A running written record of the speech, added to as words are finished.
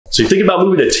So you think about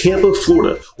moving to Tampa,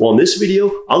 Florida. Well, in this video,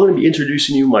 I'm going to be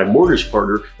introducing you my mortgage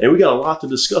partner, and we got a lot to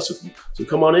discuss with you. So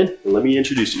come on in and let me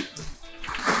introduce you.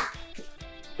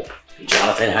 Hey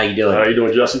Jonathan, how you doing? How are you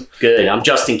doing, Justin? Good. I'm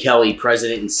Justin Kelly,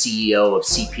 President and CEO of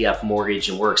CPF Mortgage,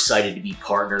 and we're excited to be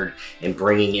partnered and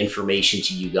bringing information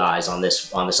to you guys on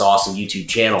this awesome YouTube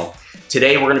channel.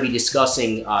 Today, we're going to be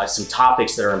discussing some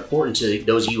topics that are important to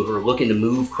those of you who are looking to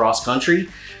move cross country.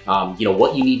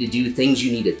 What you need to do, things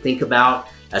you need to think about,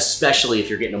 especially if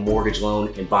you're getting a mortgage loan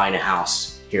and buying a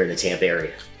house here in the Tampa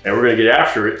area. And we're going to get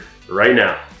after it right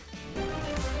now.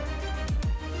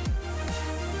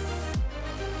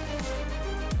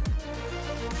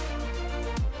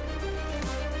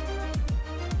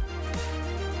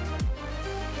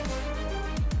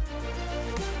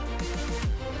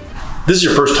 This is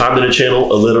your first time to the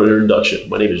channel, a little introduction.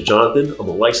 My name is Jonathan. I'm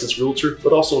a licensed realtor,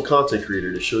 but also a content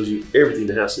creator that shows you everything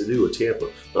that has to do with Tampa,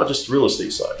 not just the real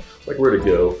estate side, like where to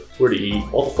go, where to eat,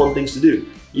 all the fun things to do,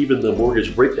 even the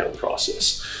mortgage breakdown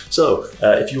process. So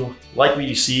if you like what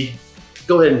you see,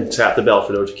 go ahead and tap the bell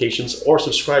for notifications or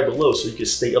subscribe below so you can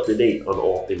stay up to date on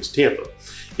all things Tampa.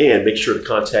 And make sure to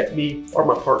contact me or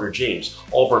my partner, James.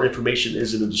 All of our information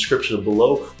is in the description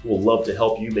below. We'll love to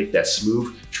help you make that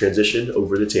smooth transition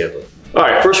over to Tampa. All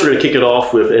right, first we're gonna kick it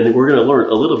off with, and we're gonna learn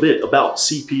a little bit about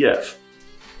CPF.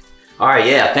 All right,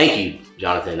 yeah, thank you,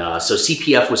 Jonathan. So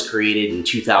CPF was created in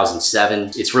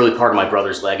 2007. It's really part of my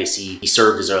brother's legacy. He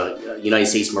served as a United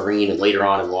States Marine and later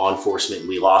on in law enforcement.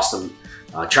 We lost him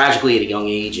tragically at a young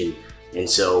age, and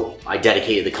so I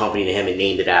dedicated the company to him and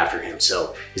named it after him.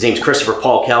 So his name's Christopher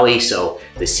Paul Kelly, so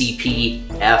the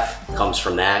CPF comes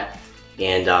from that.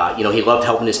 And he loved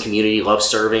helping his community, loved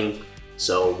serving.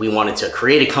 So we wanted to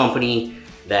create a company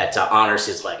that honors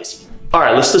his legacy. All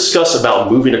right, let's discuss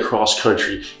about moving across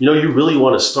country. You really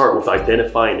want to start with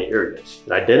identifying the area.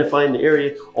 And identifying the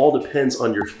area all depends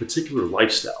on your particular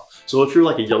lifestyle. So if you're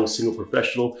like a young single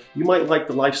professional, you might like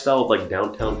the lifestyle of like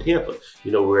downtown Tampa,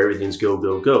 where everything's go,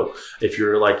 go, go. If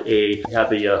you're like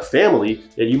have a family,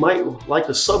 then you might like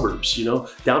the suburbs,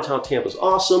 Downtown Tampa's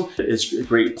awesome. It's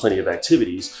great, plenty of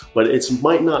activities, but it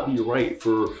might not be right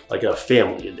for like a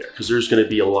family in there because there's gonna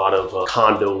be a lot of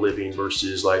condo living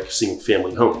versus like single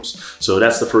family homes. So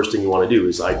that's the first thing you wanna do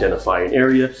is identify an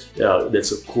area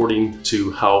that's according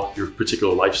to how your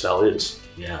particular lifestyle is.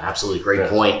 Yeah, absolutely. Great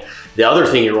point. The other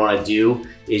thing you want to do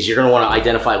is you're going to want to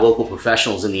identify local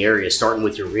professionals in the area, starting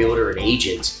with your realtor and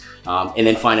agent, and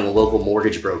then finding a local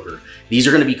mortgage broker. These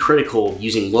are going to be critical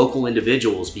using local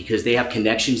individuals because they have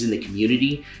connections in the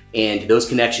community, and those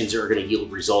connections are going to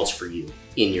yield results for you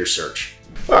in your search.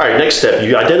 All right, next step,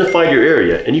 you identified your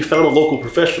area and you found a local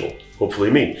professional,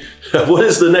 hopefully me. What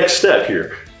is the next step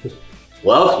here?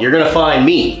 Well, you're gonna find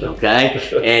me, okay?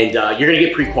 And you're gonna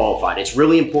get pre-qualified. It's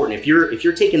really important. If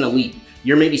you're taking the leap,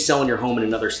 you're maybe selling your home in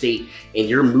another state and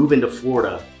you're moving to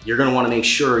Florida, you're gonna wanna make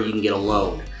sure you can get a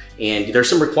loan. And there's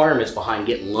some requirements behind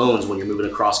getting loans when you're moving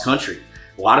across country.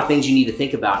 A lot of things you need to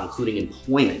think about, including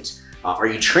employment. Are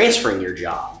you transferring your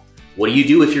job? What do you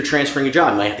do if you're transferring a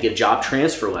job? You might have to get a job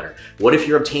transfer letter. What if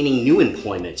you're obtaining new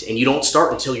employment and you don't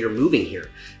start until you're moving here?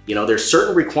 There's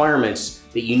certain requirements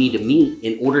that you need to meet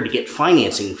in order to get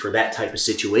financing for that type of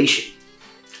situation.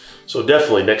 So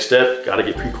definitely, next step, gotta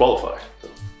get pre-qualified.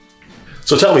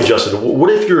 So tell me, Justin, what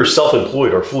if you're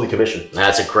self-employed or fully commissioned?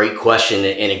 That's a great question.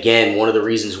 And again, one of the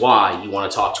reasons why you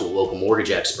want to talk to a local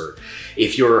mortgage expert.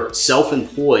 If you're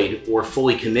self-employed or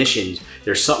fully commissioned,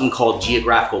 there's something called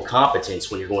geographical competence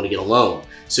when you're going to get a loan.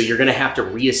 So you're going to have to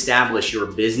reestablish your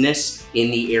business in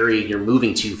the area you're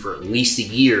moving to for at least a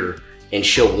year and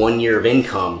show 1 year of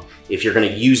income if you're going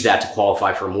to use that to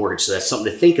qualify for a mortgage. So that's something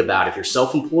to think about if you're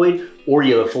self-employed or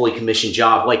you have a fully commissioned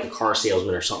job like a car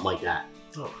salesman or something like that.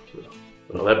 Oh,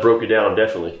 well, that broke it down,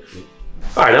 definitely.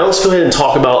 All right, now let's go ahead and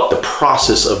talk about the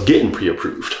process of getting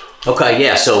pre-approved. Okay,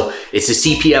 yeah, so it's the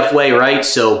CPF way, right?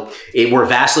 So we're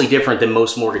vastly different than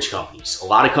most mortgage companies. A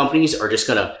lot of companies are just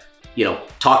gonna,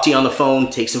 talk to you on the phone,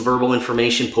 take some verbal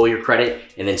information, pull your credit,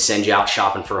 and then send you out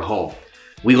shopping for a home.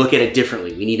 We look at it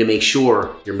differently. We need to make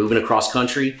sure you're moving across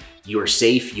country, you are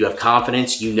safe, you have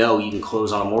confidence, you can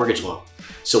close on a mortgage loan.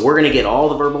 So we're gonna get all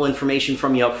the verbal information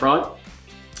from you up front.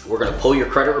 We're gonna pull your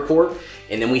credit report,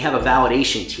 and then we have a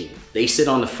validation team. They sit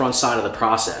on the front side of the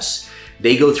process.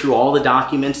 They go through all the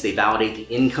documents, they validate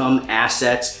the income,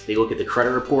 assets, they look at the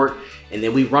credit report, and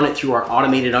then we run it through our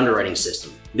automated underwriting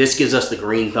system. This gives us the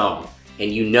green thumb,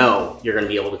 and you're gonna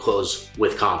be able to close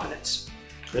with confidence.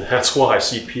 And that's why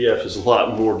CPF is a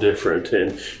lot more different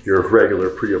than your regular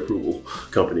pre-approval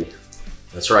company.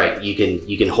 That's right. You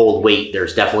can hold weight.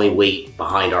 There's definitely weight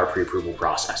behind our pre-approval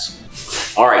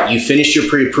process. All right, you finished your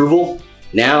pre-approval.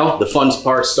 Now the fun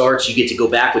part starts. You get to go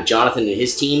back with Jonathan and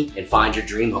his team and find your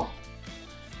dream home.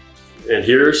 And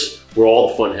here's where all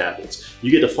the fun happens.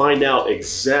 You get to find out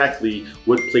exactly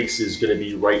what place is going to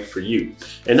be right for you.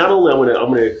 And not only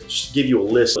I'm going to give you a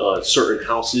list of certain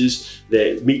houses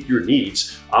that meet your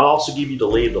needs, I'll also give you the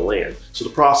lay of the land. So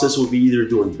the process will be either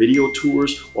doing video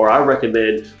tours, or I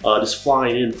recommend just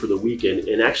flying in for the weekend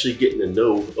and actually getting to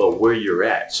know where you're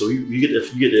at. So you get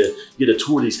to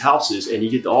tour these houses, and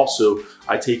you get to also,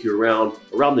 I take you around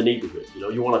the neighborhood. You know,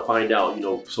 you want to find out, you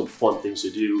know, some fun things to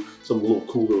do, some little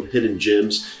cool little hidden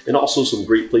gems, and also some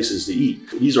great places to eat.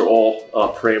 These are all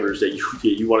parameters that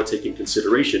you want to take in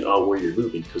consideration on where you're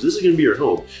moving, because this is going to be your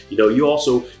home. You know,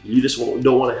 you just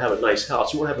don't want to have a nice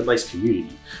house. You want to have a nice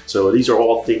community. So these are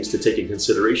all things to take in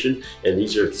consideration, and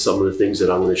these are some of the things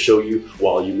that I'm going to show you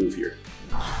while you move here.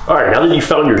 All right, now that you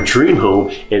found your dream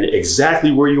home and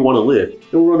exactly where you want to live,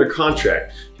 and we're under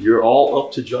contract, you're all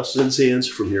up to Justin's hands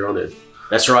from here on in.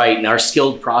 That's right, and our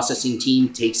skilled processing team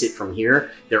takes it from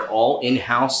here. They're all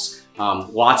in-house,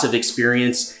 lots of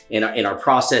experience, and our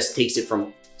process takes it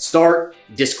from start,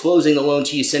 disclosing the loan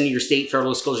to you, sending your state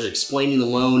federal disclosures, explaining the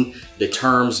loan, the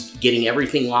terms, getting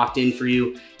everything locked in for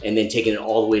you, and then taking it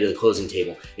all the way to the closing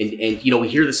table. And you know, we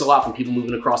hear this a lot from people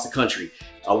moving across the country.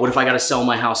 What if I got to sell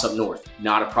my house up north?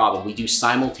 Not a problem. We do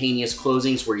simultaneous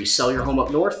closings where you sell your home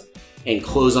up north and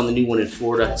close on the new one in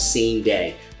Florida same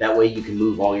day. That way you can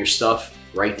move all your stuff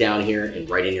right down here and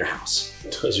right in your house.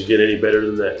 Does it get any better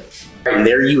than that? And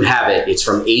there you have it. It's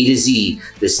from A to Z,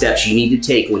 the steps you need to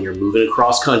take when you're moving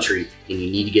across country and you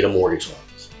need to get a mortgage loan.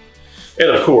 And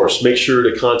of course, make sure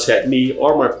to contact me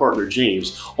or my partner,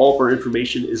 James. All of our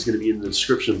information is going to be in the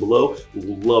description below. We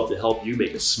would love to help you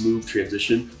make a smooth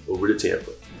transition over to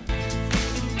Tampa.